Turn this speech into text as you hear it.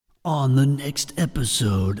On the next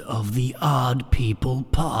episode of the Odd People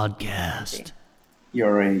Podcast.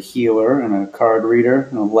 You're a healer and a card reader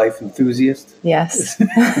and a life enthusiast. Yes.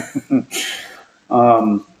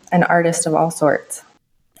 An artist of all sorts.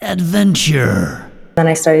 Adventure. Then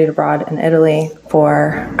I studied abroad in Italy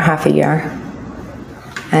for half a year.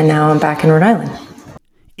 And now I'm back in Rhode Island.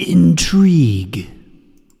 Intrigue.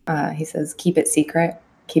 He says, keep it secret,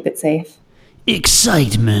 keep it safe.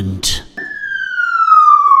 Excitement.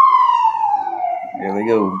 There we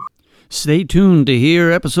go. Stay tuned to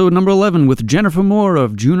hear episode number 11 with Jennifer Moore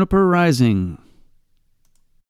of Juinper Rising.